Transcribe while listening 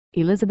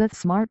Elizabeth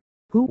Smart,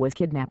 who was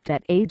kidnapped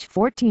at age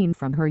 14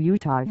 from her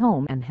Utah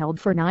home and held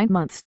for 9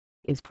 months,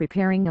 is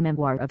preparing a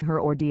memoir of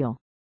her ordeal.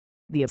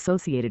 The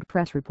Associated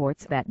Press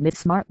reports that Ms.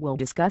 Smart will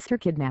discuss her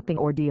kidnapping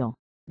ordeal,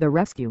 the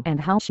rescue,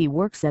 and how she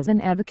works as an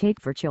advocate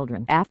for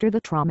children after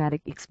the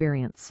traumatic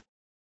experience.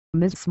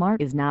 Ms.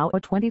 Smart is now a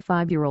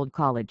 25-year-old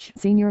college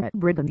senior at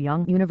Brigham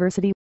Young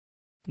University.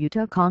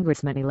 Utah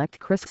Congressman-elect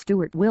Chris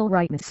Stewart will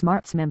write Ms.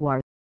 Smart's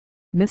memoir.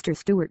 Mr.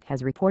 Stewart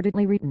has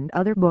reportedly written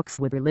other books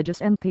with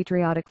religious and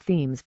patriotic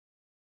themes.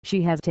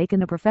 She has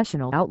taken a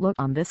professional outlook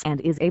on this and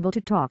is able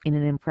to talk in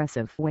an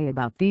impressive way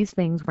about these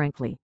things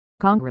frankly,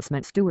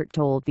 Congressman Stewart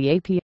told the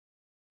AP.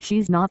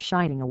 She's not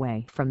shying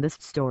away from this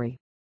story.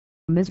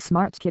 Ms.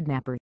 Smart's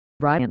kidnapper,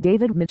 Brian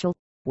David Mitchell,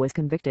 was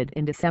convicted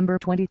in December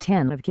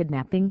 2010 of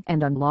kidnapping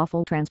and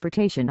unlawful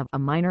transportation of a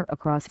minor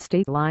across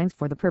state lines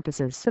for the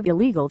purposes of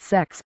illegal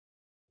sex.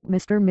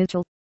 Mr.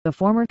 Mitchell, the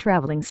former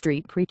traveling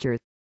street preacher,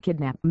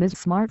 kidnapped Ms.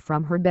 Smart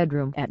from her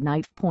bedroom at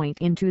knife point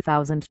in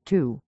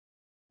 2002.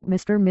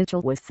 Mr.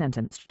 Mitchell was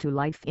sentenced to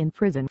life in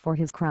prison for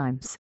his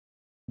crimes.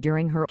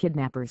 During her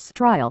kidnapper's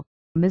trial,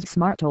 Ms.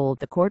 Smart told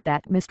the court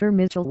that Mr.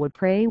 Mitchell would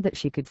pray that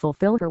she could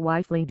fulfill her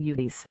wifely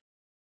duties.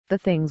 The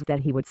things that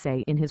he would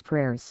say in his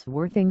prayers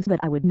were things that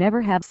I would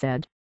never have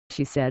said,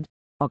 she said,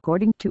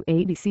 according to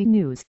ABC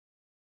News.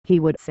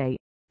 He would say,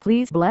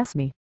 "Please bless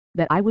me,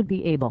 that I would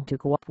be able to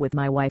cope with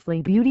my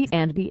wifely duties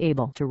and be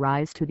able to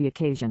rise to the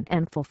occasion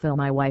and fulfill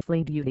my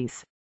wifely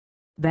duties.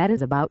 That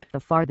is about the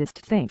farthest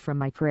thing from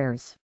my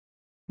prayers."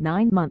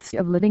 9 months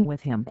of living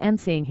with him and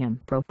seeing him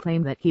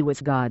proclaim that he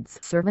was God's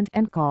servant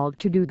and called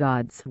to do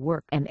God's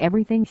work, and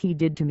everything he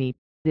did to me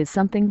is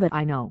something that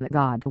I know that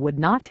God would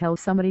not tell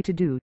somebody to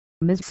do,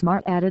 Ms.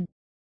 Smart added.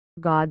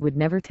 God would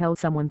never tell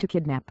someone to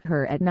kidnap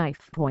her at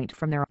knife point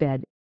from their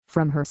bed,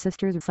 from her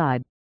sister's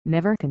side,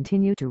 never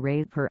continue to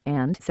rape her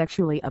and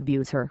sexually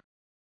abuse her.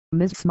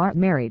 Ms. Smart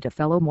married a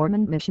fellow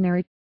Mormon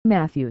missionary,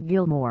 Matthew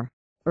Gilmore,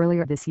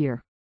 earlier this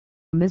year.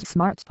 Ms.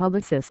 Smart's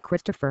publicist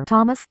Christopher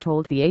Thomas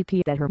told the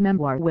AP that her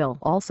memoir will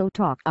also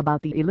talk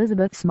about the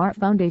Elizabeth Smart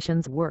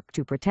Foundation's work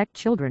to protect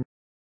children.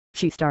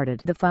 She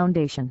started the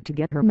foundation to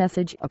get her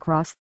message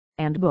across,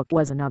 and book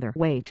was another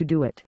way to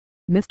do it,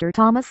 Mr.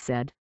 Thomas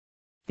said.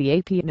 The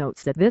AP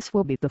notes that this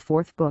will be the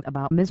 4th book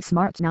about Ms.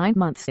 Smart's 9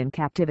 months in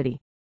captivity.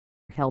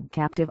 Held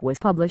Captive was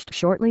published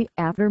shortly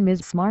after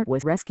Ms. Smart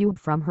was rescued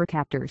from her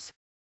captors.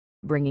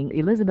 Bringing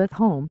Elizabeth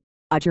Home,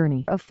 A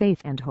Journey of Faith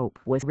and Hope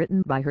was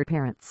written by her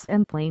parents,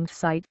 and Plain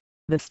Sight,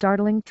 The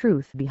Startling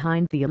Truth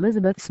Behind the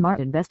Elizabeth Smart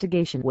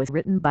Investigation was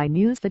written by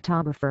news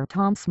photographer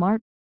Tom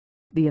Smart.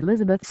 The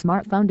Elizabeth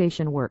Smart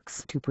Foundation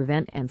works to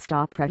prevent and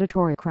stop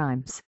predatory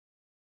crimes.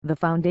 The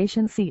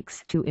foundation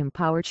seeks to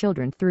empower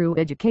children through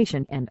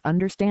education and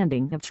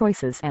understanding of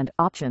choices and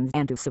options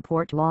and to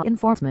support law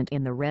enforcement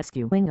in the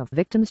rescuing of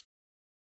victims.